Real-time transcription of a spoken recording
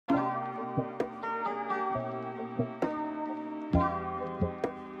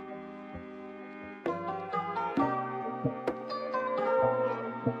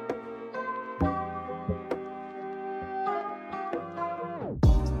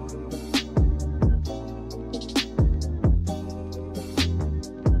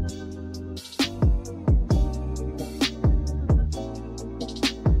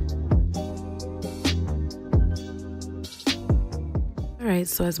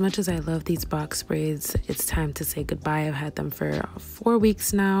So as much as I love these box braids, it's time to say goodbye. I've had them for 4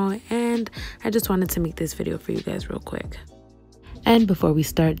 weeks now, and I just wanted to make this video for you guys real quick. And before we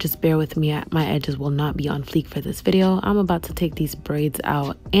start, just bear with me, my edges will not be on fleek for this video. I'm about to take these braids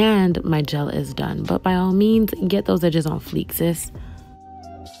out and my gel is done, but by all means, get those edges on fleek, sis.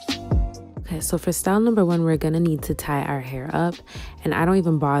 Okay, so for style number 1, we're gonna need to tie our hair up, and I don't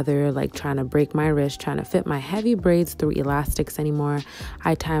even bother like trying to break my wrist, trying to fit my heavy braids through elastics anymore.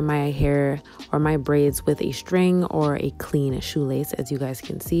 I tie my hair or my braids with a string or a clean shoelace, as you guys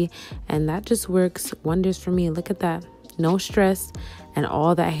can see, and that just works wonders for me. Look at that. No stress, and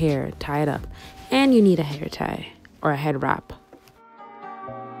all that hair tied up. And you need a hair tie or a head wrap.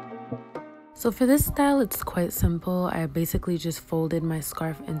 So for this style, it's quite simple. I basically just folded my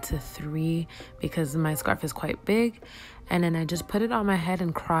scarf into 3 because my scarf is quite big, and then I just put it on my head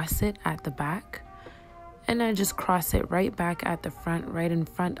and cross it at the back, and I just cross it right back at the front, right in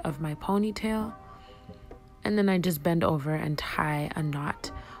front of my ponytail, and then I just bend over and tie a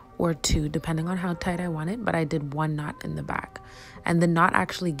knot or 2 depending on how tight I want it, but I did 1 knot in the back, and the knot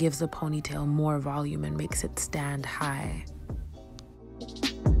actually gives the ponytail more volume and makes it stand high.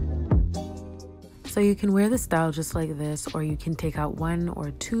 So you can wear the style just like this, or you can take out 1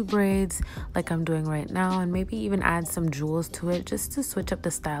 or 2 braids like I'm doing right now, and maybe even add some jewels to it just to switch up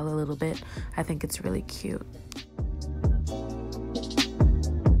the style a little bit. I think it's really cute.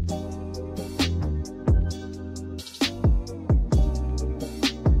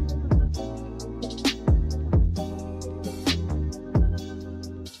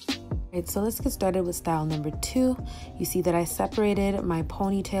 So let's get started with style number 2. You see that I separated my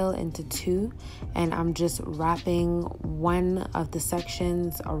ponytail into 2, and I'm just wrapping one of the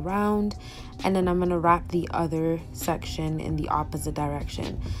sections around, and then I'm going to wrap the other section in the opposite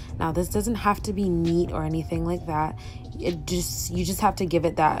direction. Now this doesn't have to be neat or anything like that. You just have to give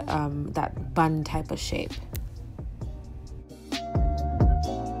it that that bun type of shape.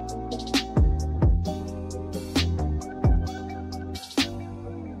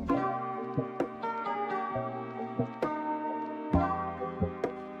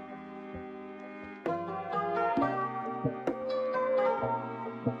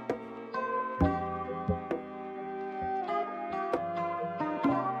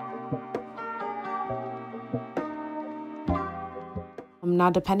 Now,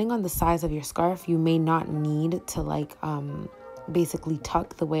 depending on the size of your scarf, you may not need to like basically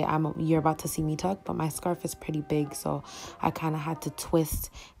tuck the way you're about to see me tuck, but my scarf is pretty big, so I kind of had to twist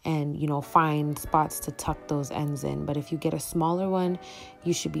and, you know, find spots to tuck those ends in. But if you get a smaller one,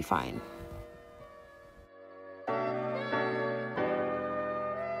 you should be fine.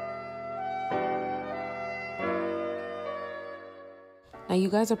 Now you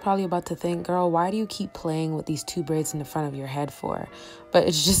guys are probably about to think, girl, why do you keep playing with these 2 braids in the front of your head for? But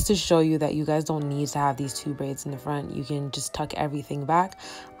it's just to show you that you guys don't need to have these 2 braids in the front. You can just tuck everything back.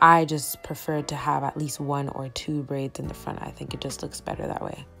 I just prefer to have at least 1 or 2 braids in the front. I think it just looks better that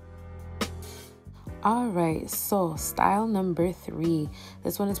way. Alright, so style number 3.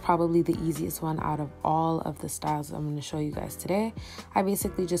 This one is probably the easiest one out of all of the styles I'm going to show you guys today. I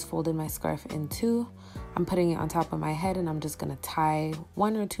basically just folded my scarf in 2. I'm putting it on top of my head, and I'm just going to tie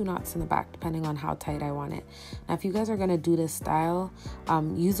 1 or 2 knots in the back depending on how tight I want it. Now if you guys are going to do this style,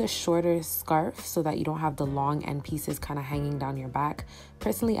 use a shorter scarf so that you don't have the long end pieces kind of hanging down your back.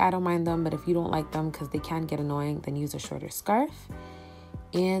 Personally, I don't mind them, but if you don't like them because they can get annoying, then use a shorter scarf.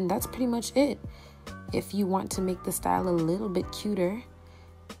 And that's pretty much it. If you want to make the style a little bit cuter,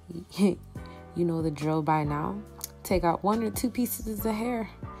 you know the drill by now. Take out 1 or 2 pieces of hair,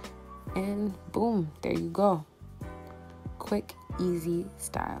 and boom, there you go. Quick, easy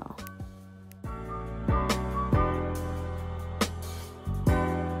style.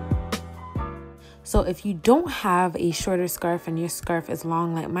 So if you don't have a shorter scarf and your scarf is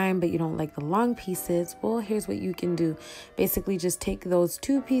long like mine, but you don't like the long pieces, well, here's what you can do. Basically just take those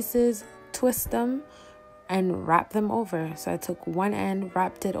 2 pieces, twist them, and wrap them over. So I took one end,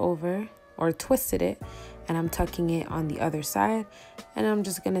 wrapped it over, or twisted it, and I'm tucking it on the other side, and I'm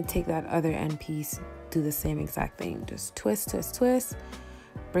just gonna take that other end piece, do the same exact thing. Just twist, twist, twist,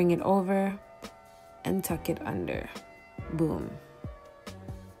 bring it over, and tuck it under. Boom.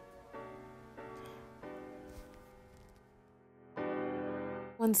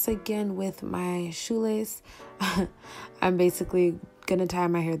 Once again with my shoelace, I'm basically gonna tie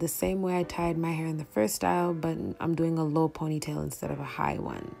my hair the same way I tied my hair in the first style, but I'm doing a low ponytail instead of a high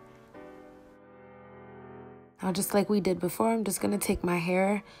one. Now, just like we did before, I'm just gonna take my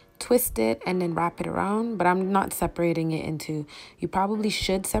hair, twist it, and then wrap it around, but I'm not separating it into. You probably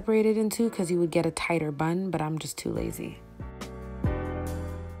should separate it into because you would get a tighter bun, but I'm just too lazy.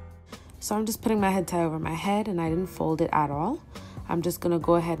 So I'm just putting my head tie over my head, and I didn't fold it at all. I'm just gonna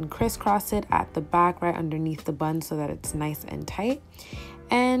go ahead and crisscross it at the back right underneath the bun so that it's nice and tight.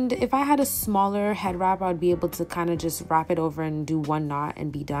 And if I had a smaller head wrap, I would be able to kind of just wrap it over and do one knot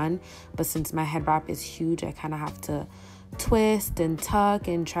and be done. But since my head wrap is huge, I kind of have to twist and tuck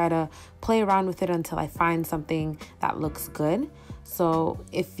and try to play around with it until I find something that looks good. So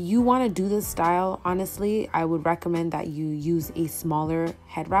if you want to do this style, honestly, I would recommend that you use a smaller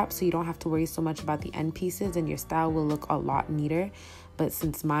head wrap so you don't have to worry so much about the end pieces, and your style will look a lot neater. But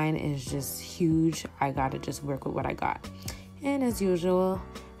since mine is just huge, I gotta just work with what I got. And as usual,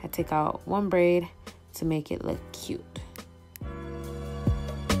 I take out one braid to make it look cute.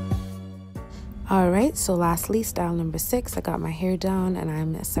 Alright, so lastly, style number 6, I got my hair down and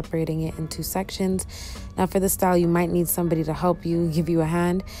I'm separating it into sections. Now for this style, you might need somebody to help you, give you a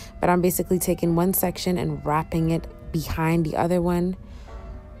hand, but I'm basically taking one section and wrapping it behind the other one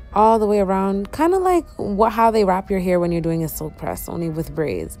all the way around, kind of like how they wrap your hair when you're doing a silk press, only with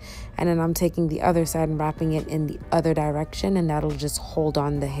braids. And then I'm taking the other side and wrapping it in the other direction, and that'll just hold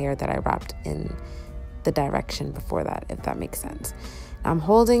on the hair that I wrapped in the direction before that, if that makes sense. I'm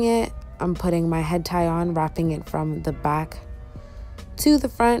holding it, I'm putting my head tie on, wrapping it from the back to the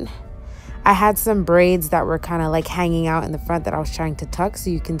front. I had some braids that were kind of like hanging out in the front that I was trying to tuck,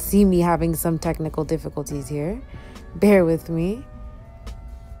 so you can see me having some technical difficulties here. Bear with me.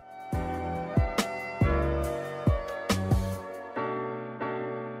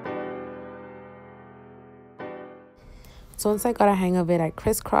 So once I got a hang of it, I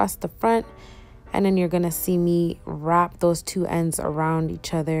crisscrossed the front, and then you're gonna see me wrap those two ends around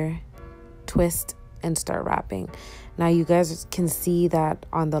each other, twist, and start wrapping. Now you guys can see that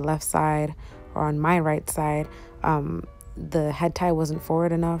on the left side, or on my right side, the head tie wasn't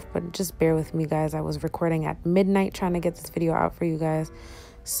forward enough, but just bear with me, guys. I was recording at midnight trying to get this video out for you guys.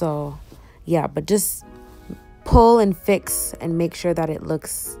 So yeah, but just pull and fix and make sure that it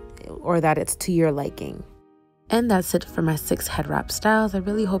looks, or that it's to your liking. And that's it for my 6 head wrap styles. I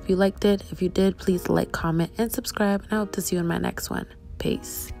really hope you liked it. If you did, please like, comment, and subscribe. And I hope to see you in my next one.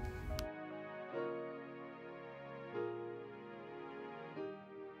 Peace.